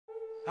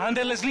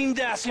Ándeles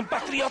lindas y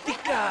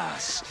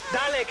patrióticas.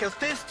 Dale, que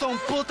ustedes son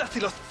putas y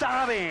lo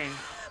saben.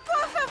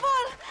 Por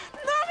favor,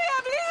 no me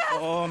hables.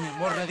 Oh, mi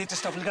amor, nadie te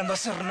está obligando a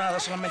hacer nada.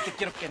 Solamente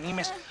quiero que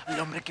animes al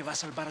hombre que va a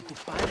salvar a tu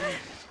padre.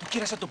 ¿Tú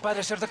quieres a tu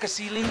padre, cierto que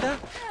sí, linda?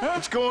 ¿Ah?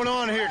 What's going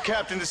on here,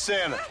 Captain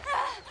DeSanta?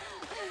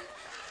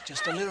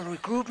 Just a little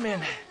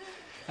recruitment.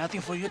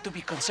 Nothing for you to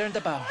be concerned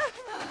about.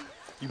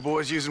 You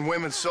boys using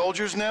women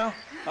soldiers now?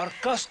 Our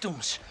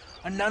costumes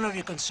are none of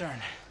your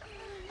concern.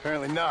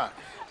 Apparently not.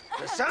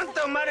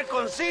 ¡Santo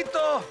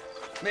mariconcito!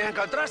 ¿Me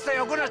encontraste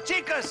algunas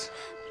chicas?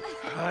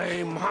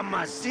 Ay,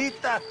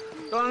 mamacita,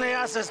 ¿dónde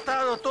has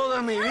estado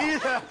toda mi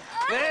vida?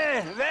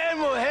 Ven, ven,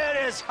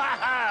 mujeres.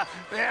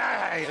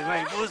 Ay,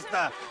 me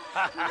gusta.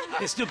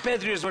 These two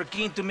patriots were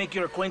keen to make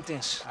your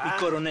acquaintance, el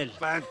coronel.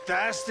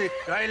 Fantastic.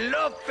 I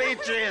love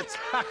patriots.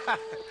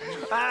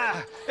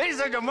 Hey,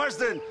 Sergeant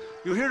Marston,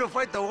 you here to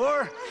fight the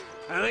war?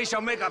 And we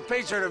shall make a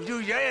patriot of you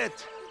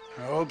yet.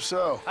 I hope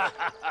so.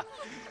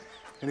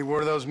 Any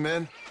word of those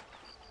men?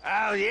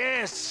 Oh,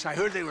 yes. I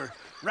heard they were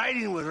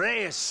riding with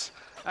Reyes.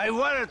 I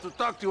wanted to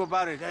talk to you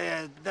about it.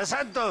 De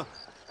Santo,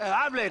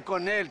 hable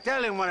con él.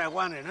 Tell him what I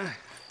wanted,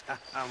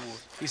 huh?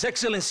 His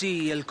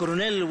Excellency, el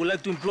coronel, would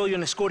like to employ you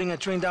in escorting a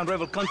train down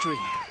rebel country.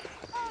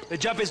 The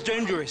job is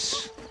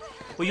dangerous,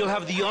 but you'll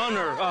have the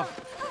honor of...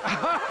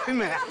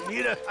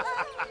 Mira.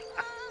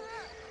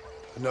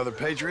 Another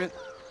patriot?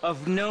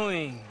 of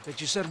knowing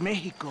that you served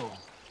Mexico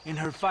in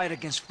her fight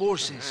against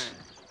forces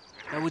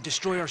that would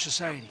destroy our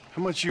society.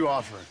 How much you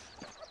offering?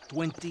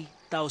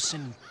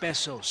 20,000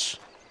 pesos.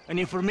 And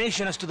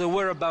information as to the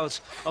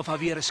whereabouts of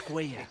Javier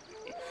Escuella.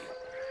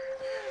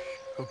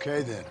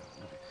 Okay, then.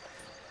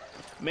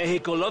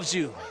 Mexico loves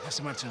you,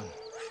 Mr. Martin.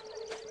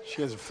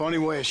 She has a funny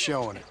way of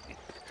showing it.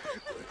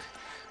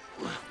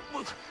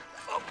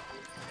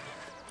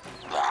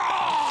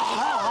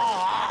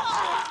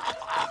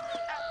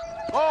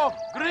 Oh,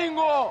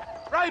 gringo!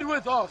 Ride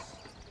with us!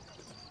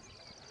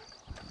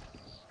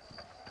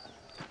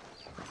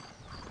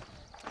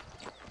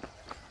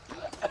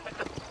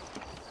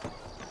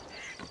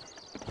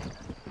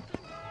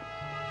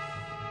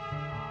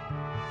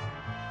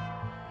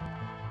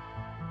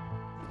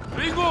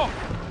 Gringo!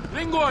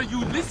 Gringo, are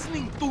you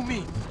listening to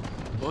me?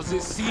 Does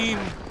it seem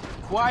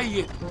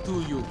quiet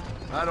to you?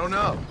 I don't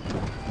know.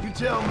 You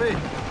tell me.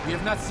 We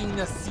have not seen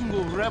a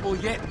single rebel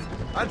yet.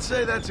 I'd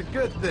say that's a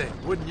good thing,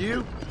 wouldn't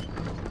you?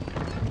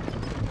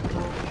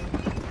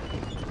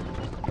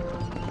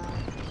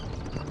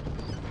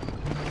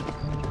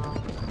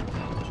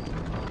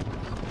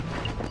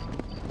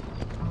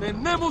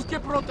 Tenemos que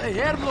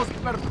proteger los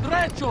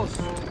pertrechos.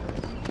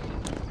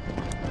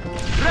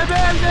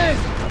 ¡Rebeldes!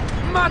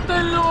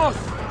 ¡Mátenlos!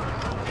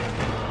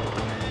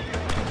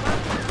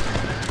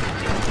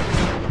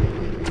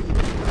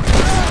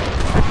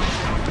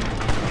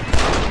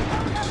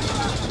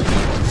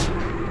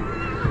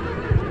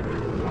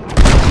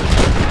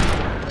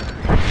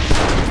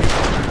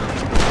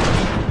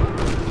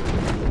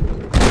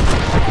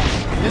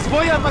 ¡Les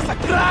voy a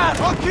masacrar!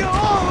 I'll kill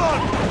all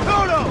of them!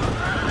 Todo!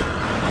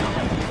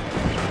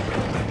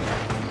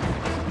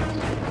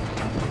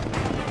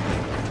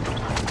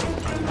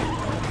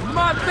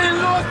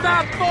 ¡Mátenlos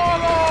a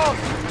todos!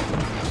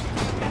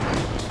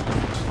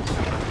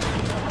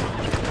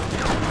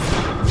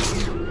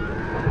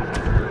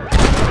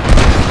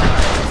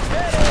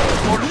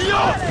 ¡Por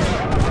Dios!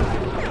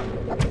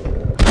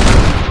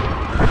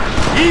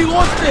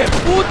 ¡Hijos de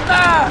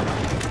puta!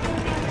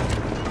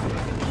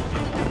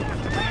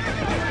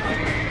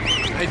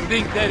 I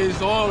think that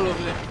is all of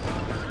them.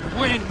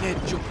 Buen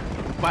hecho,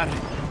 padre.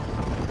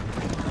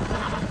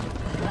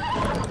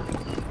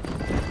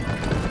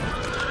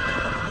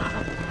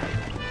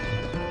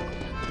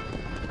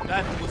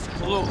 That was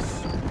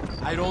close.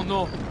 I don't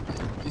know.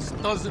 This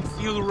doesn't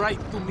feel right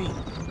to me.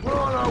 We're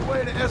on our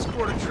way to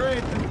escort a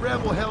train through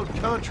rebel-held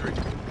country.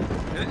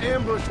 An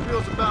ambush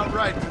feels about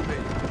right to me.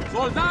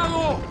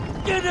 ¡Soldado!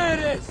 ¿Quién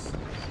eres?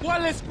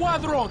 ¿Cuál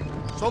escuadrón?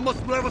 Somos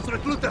nuevos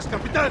reclutas,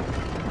 capitán.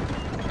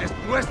 Es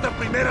nuestra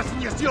primera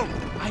asignación.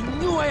 I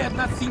knew I had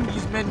not seen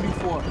these men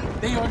before.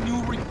 They are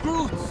new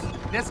recruits.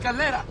 In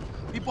Escalera,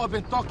 people have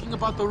been talking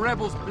about the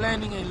rebels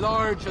planning a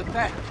large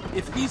attack.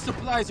 If these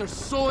supplies are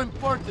so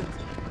important,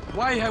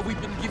 why have we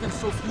been given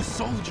so few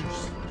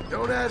soldiers?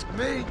 Don't ask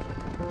me.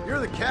 You're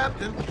the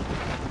captain.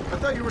 I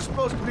thought you were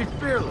supposed to be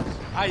fearless.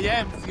 I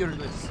am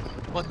fearless,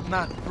 but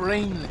not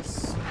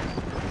brainless.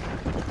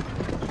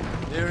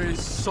 There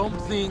is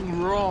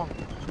something wrong.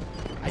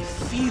 I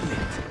feel it.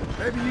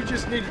 Maybe you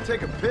just need to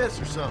take a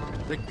piss or something.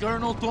 The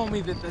colonel told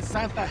me that the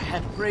Santa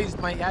had praised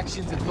my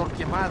actions in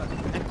Torquemada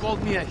and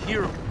called me a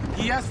hero.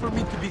 He asked for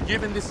me to be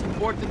given this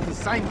important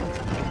assignment.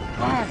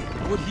 Why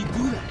would he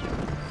do that?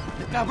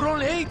 The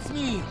cabron hates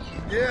me.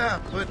 Yeah,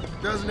 but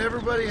doesn't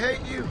everybody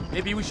hate you?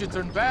 Maybe we should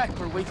turn back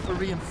or wait for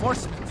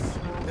reinforcements.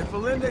 If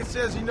Allende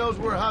says he knows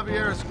where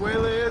Javier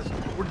Escuela is,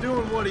 we're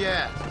doing what he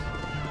asked.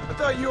 I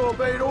thought you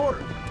obeyed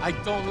orders. I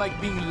don't like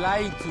being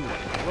lied to.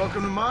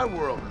 Welcome to my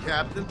world,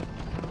 Captain.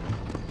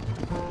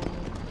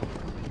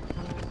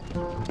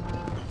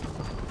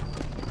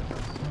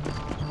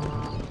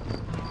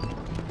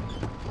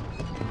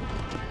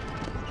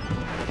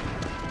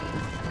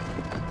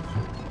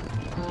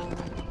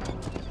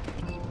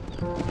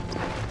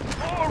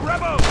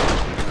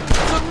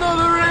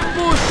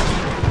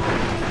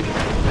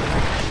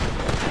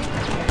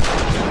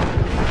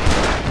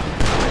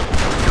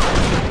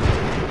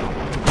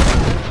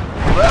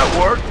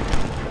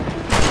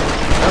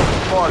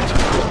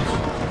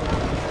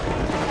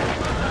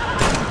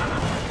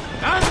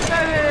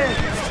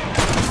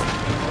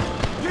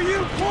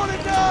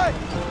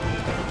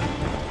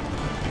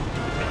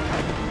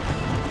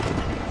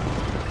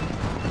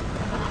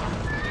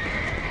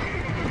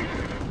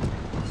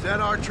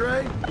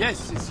 train?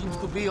 Yes, it seems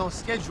to be on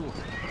schedule.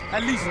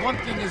 At least one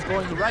thing is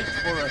going right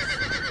for us.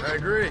 I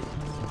agree.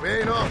 We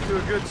ain't off to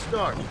a good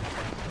start.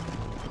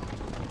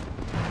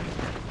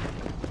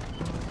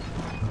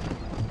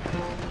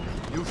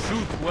 You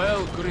shoot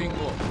well,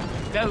 Gringo.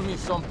 Tell me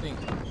something.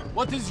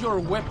 What is your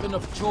weapon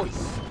of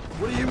choice?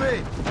 What do you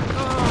mean?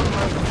 Oh,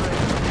 my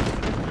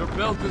friend. Your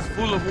belt is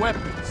full of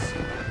weapons.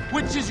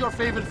 Which is your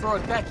favorite for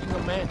attacking a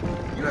man?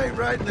 You ain't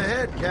right in the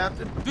head,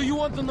 Captain. Do you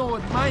want to know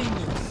what mine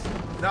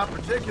is? Not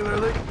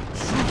particularly.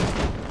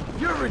 Truth.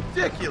 You're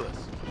ridiculous.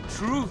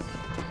 Truth.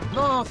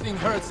 Nothing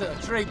hurts a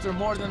traitor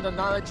more than the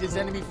knowledge his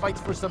enemy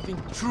fights for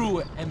something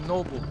true and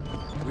noble.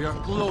 We are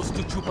close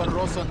to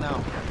Chuparosa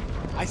now.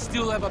 I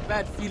still have a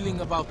bad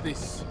feeling about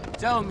this.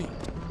 Tell me,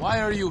 why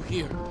are you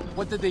here?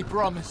 What did they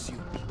promise you?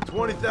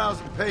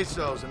 20,000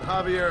 pesos in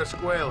Javier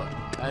Escuela.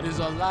 That is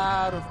a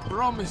lot of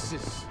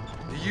promises.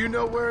 Do you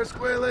know where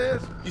Escuela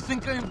is? You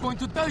think I am going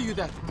to tell you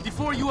that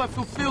before you have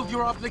fulfilled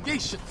your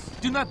obligations?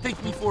 Do not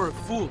take me for a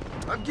fool.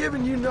 I'm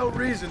giving you no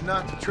reason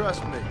not to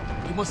trust me.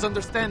 You must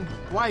understand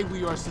why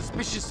we are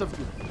suspicious of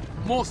you.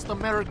 Most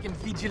American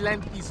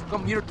vigilantes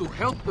come here to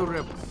help the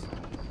rebels.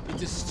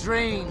 It is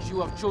strange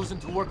you have chosen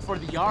to work for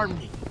the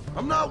army.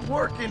 I'm not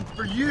working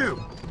for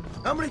you.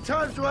 How many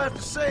times do I have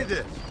to say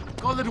this?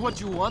 Call it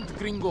what you want,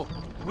 Gringo.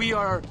 We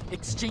are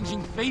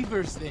exchanging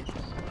favors then.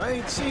 I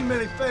ain't seen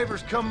many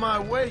favors come my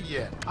way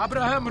yet.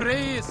 Abraham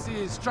Reyes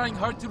is trying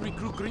hard to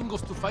recruit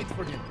gringos to fight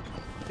for him.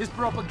 His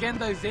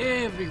propaganda is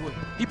everywhere.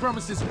 He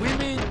promises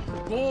women,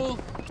 gold,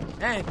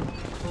 and,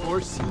 of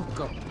course, you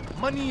come.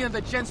 Money and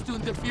the chance to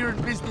interfere in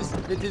business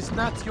that is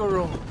not your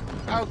own.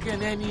 How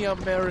can any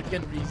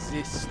American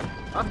resist?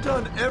 I've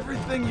done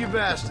everything you've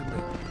asked of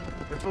me.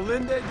 If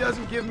Allende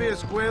doesn't give me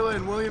Escuela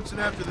and Williamson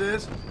after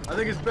this, I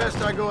think it's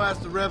best I go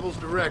ask the rebels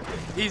directly.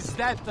 Is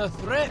that a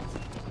threat?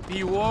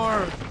 Be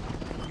warned.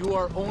 You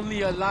are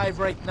only alive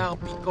right now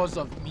because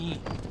of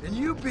me. And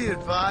you be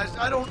advised,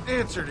 I don't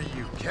answer to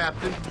you,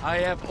 Captain. I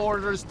have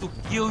orders to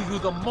kill you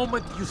the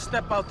moment you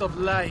step out of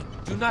line.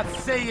 Do not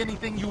say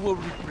anything you will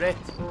regret.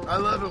 I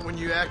love it when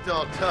you act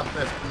all tough,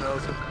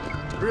 Espinosa.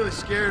 It really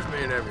scares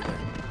me and everything.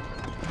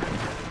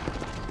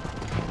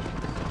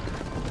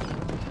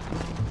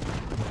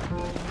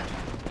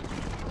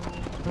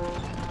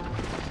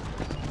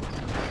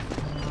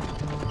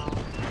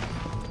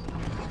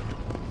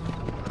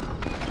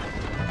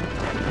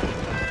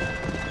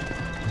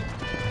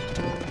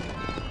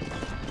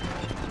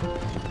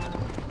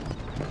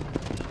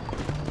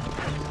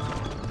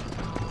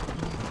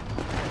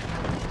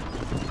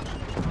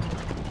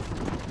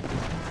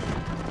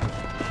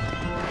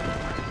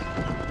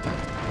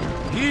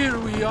 Here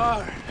we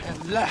are,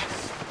 at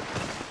last.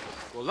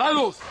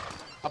 Soldados,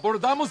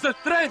 abordamos el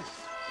tren.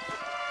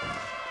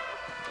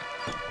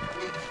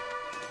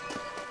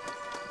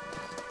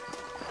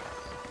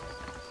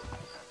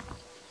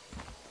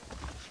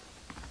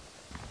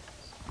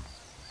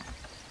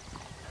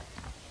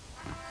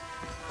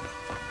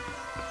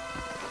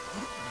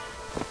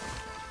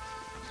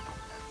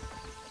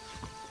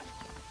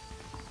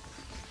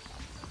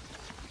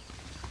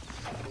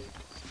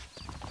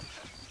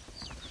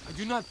 I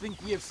do not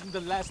think we have seen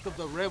the last of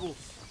the rebels.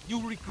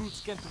 You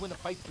recruits can't win a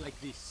fight like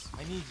this.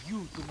 I need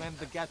you to man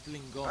the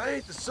Gatling gun. I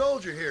ain't the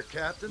soldier here,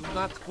 Captain. Do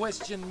not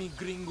question me,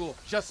 gringo.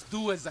 Just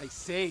do as I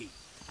say.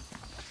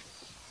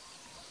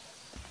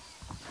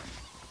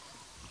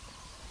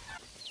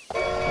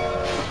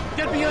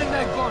 Get behind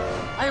that gun.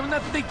 I am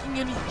not taking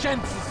any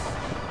chances.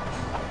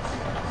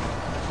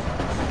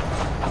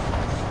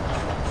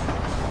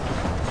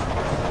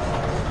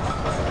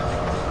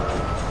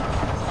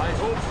 I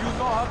hope you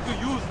know how to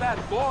use that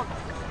gun.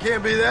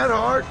 Can't be that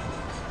hard.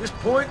 Just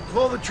point and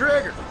pull the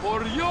trigger.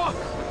 For Dios,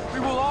 we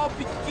will all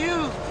be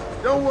killed.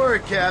 Don't worry,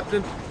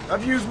 Captain.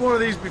 I've used one of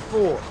these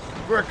before.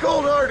 For a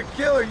cold-hearted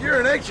killer, you're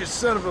an anxious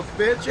son of a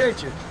bitch,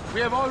 ain't you?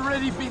 We have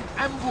already been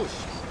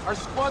ambushed. Our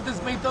squad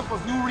is made up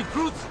of new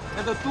recruits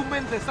and the two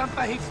men that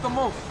Santa hates the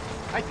most.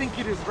 I think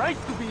it is right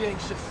to be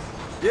anxious.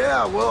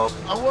 Yeah, well,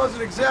 I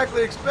wasn't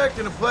exactly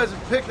expecting a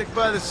pleasant picnic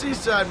by the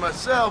seaside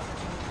myself.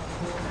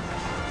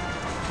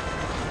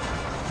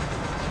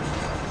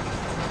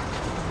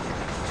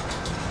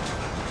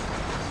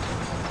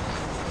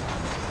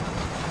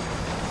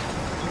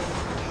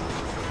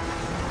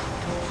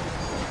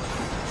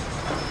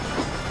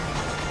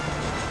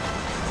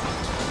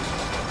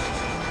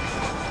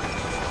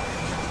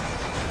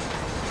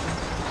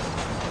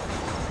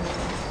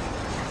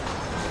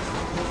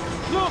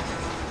 Look!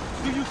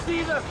 Do you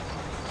see them?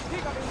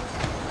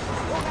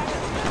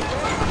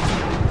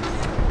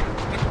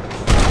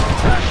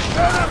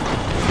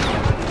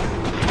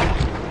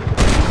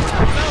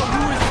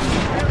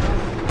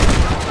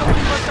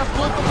 Somebody must have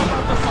told them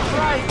about the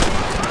surprise.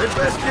 They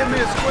best give me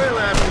a square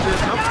after this,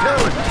 I'm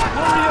telling you.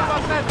 Worry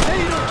about that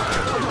later.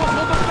 We will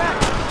hold them back.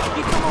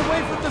 Keep them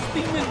away from the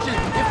steam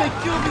engine. If they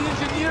kill the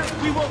engineer,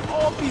 we will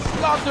all be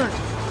slaughtered.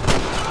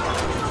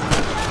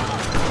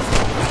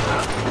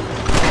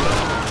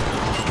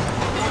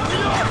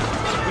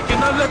 We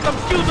cannot let them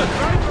kill the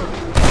driver.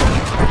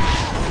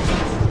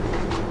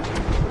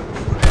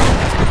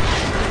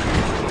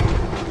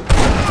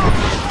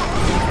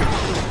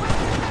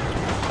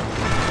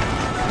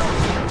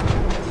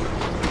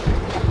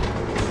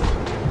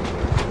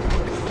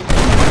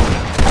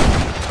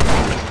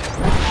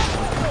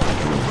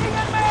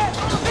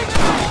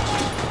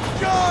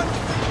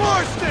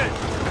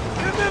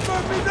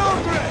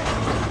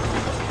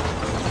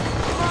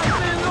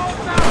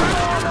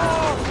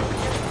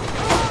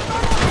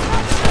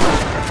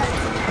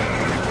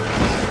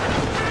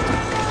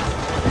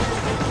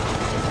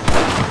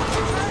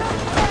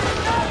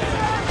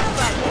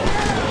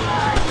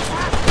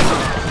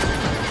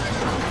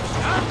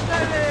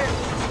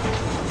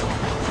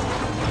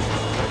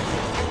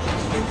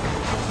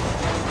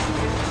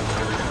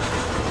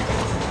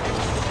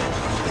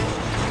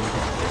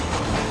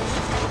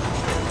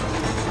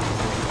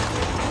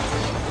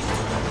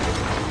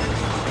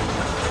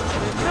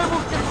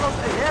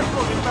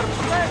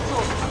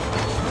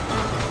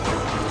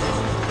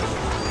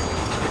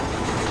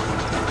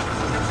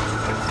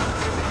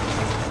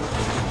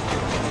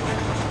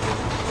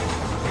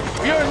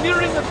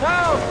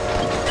 Down!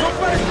 No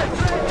parece!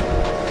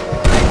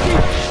 Frankie,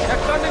 that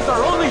gun is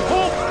our only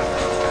hope!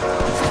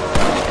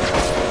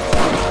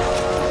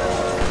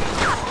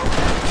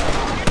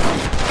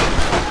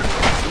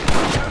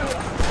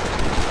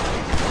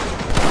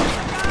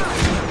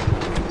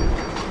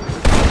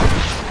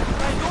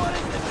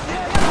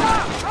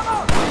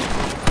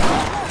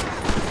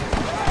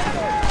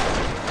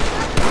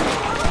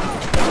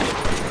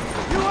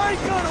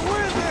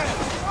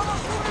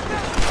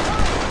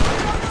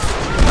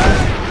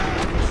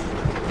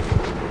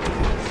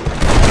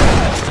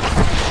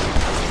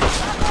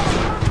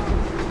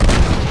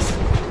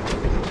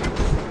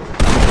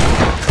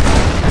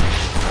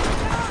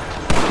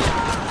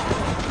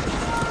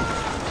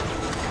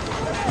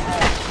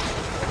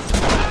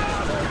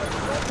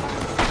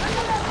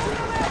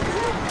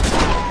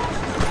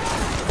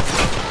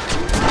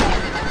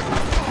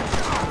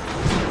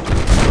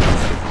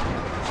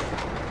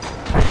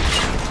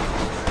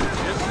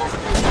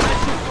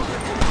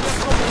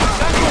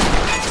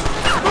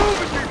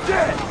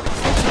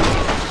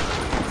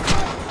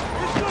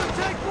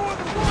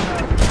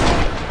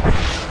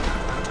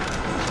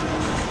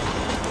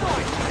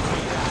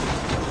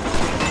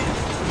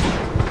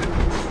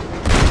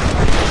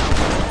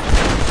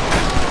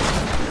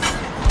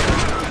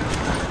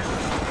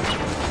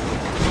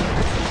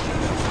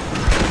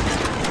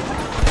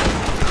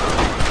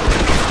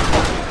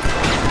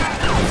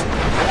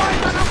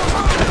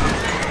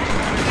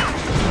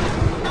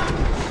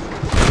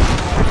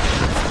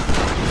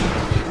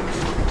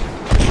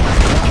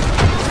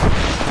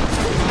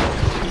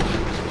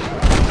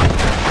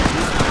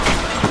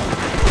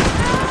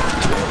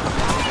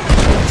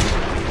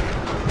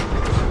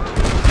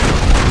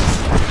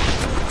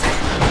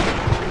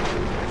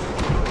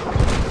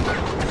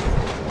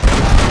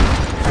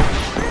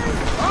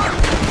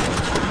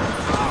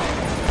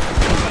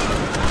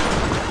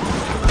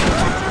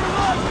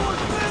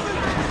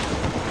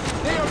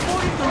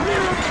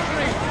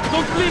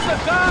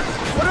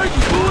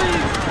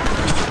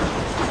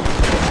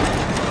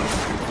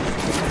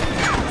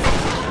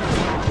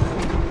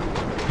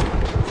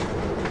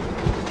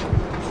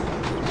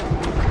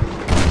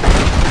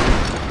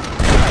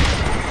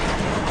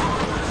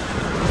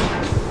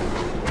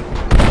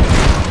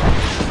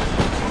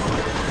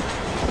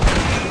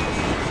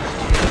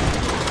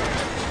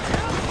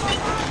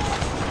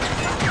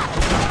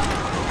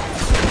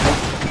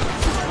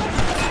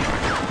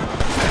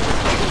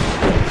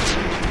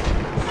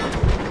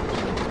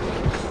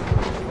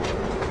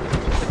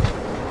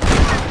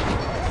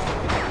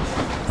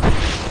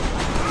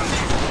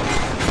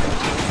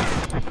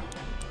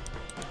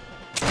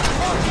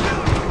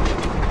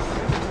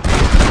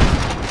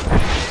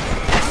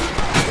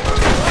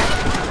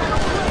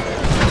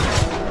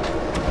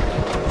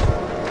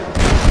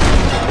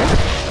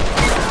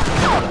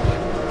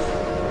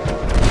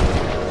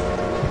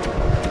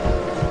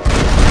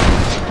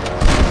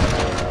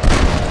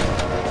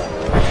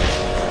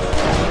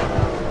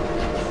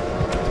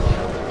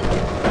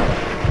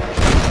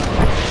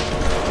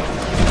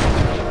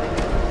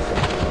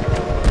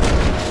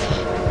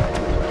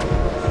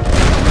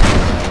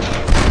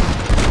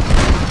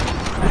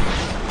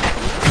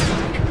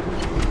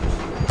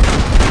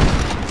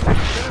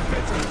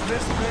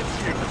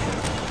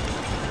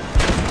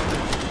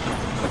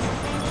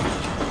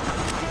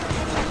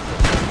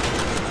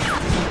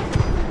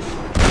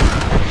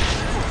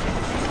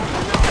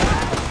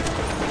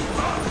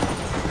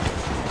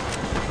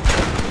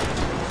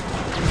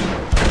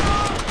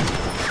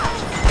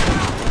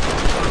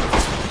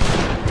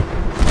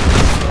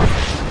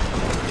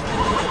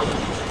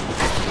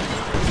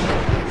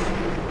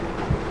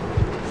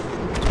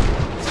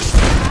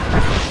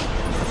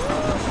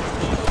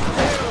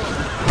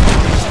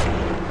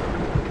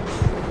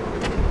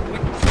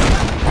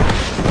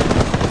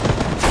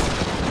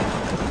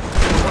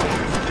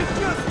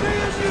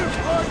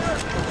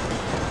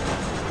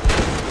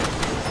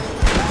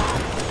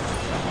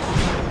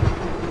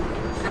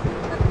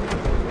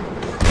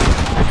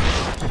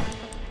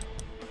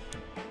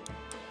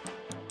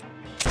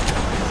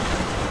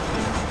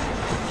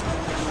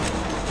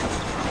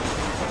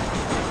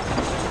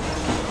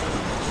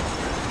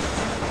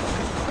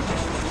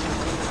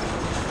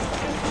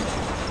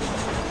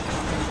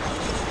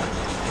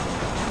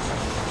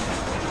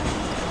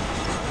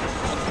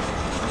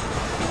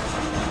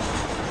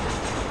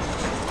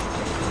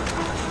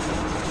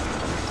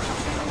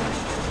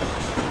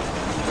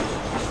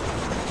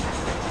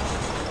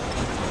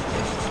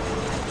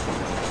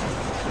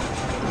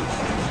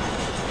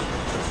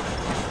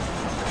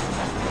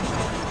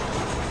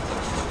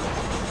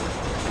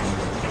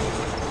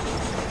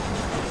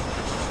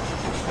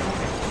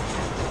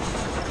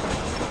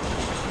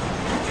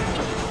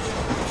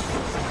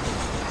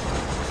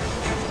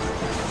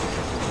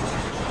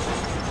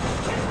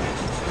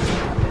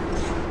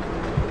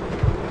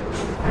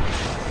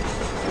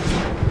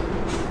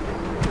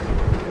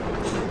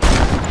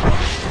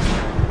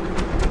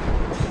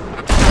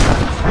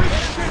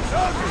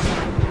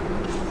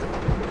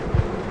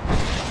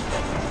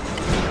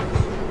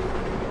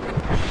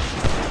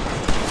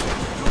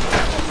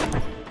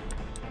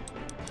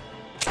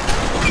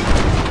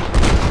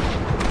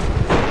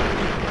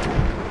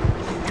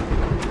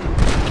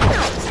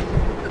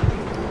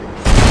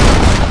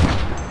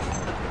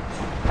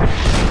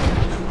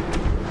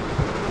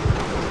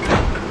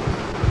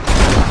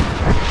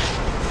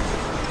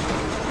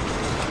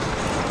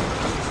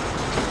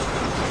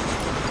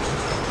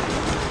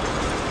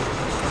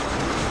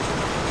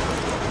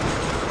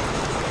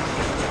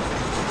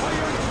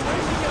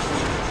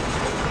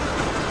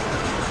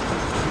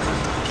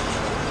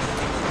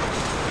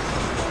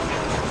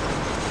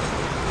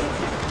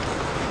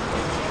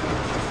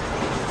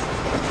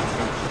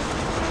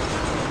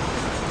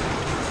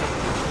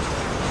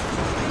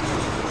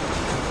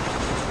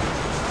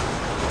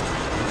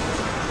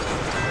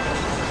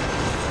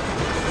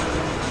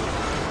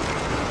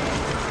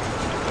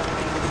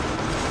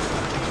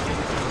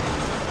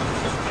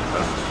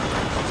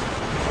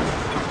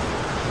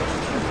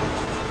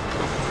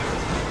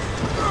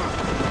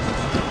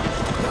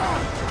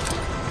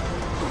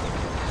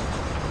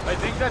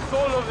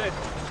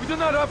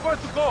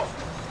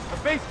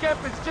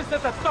 camp is just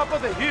at the top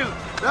of the hill.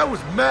 That was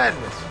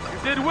madness. You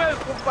did well,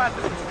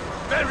 compadre.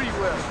 Very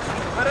well.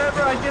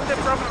 Whatever I get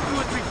from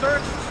you in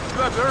return, you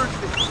have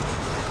earned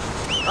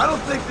it. I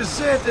don't think the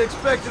Santa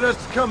expected us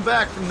to come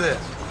back from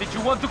this. Did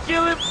you want to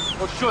kill him,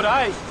 or should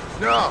I?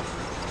 No.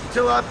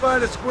 Until I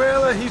find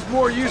Escuela, he's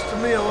more used to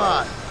me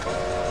alive.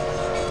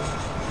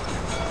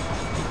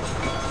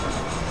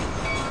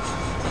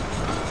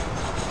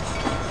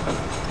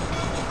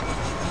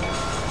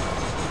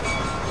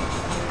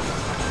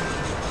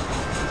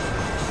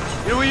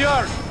 Here we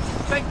are.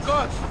 Thank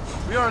God.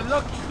 We are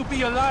lucky to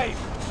be alive.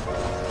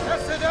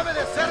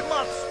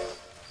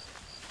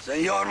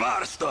 Senor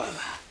Marston,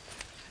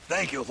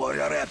 thank you for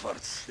your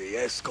efforts. The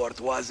escort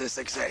was a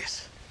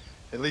success.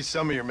 At least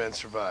some of your men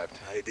survived.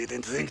 I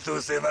didn't think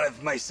to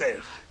survive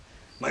myself.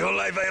 My whole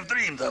life I have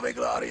dreamed of a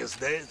glorious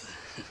death.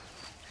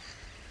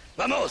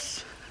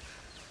 Vamos!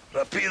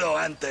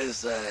 Rapido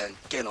antes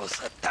que nos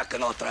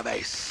ataquen otra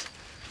vez.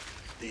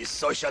 These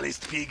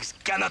socialist pigs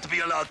cannot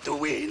be allowed to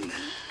win.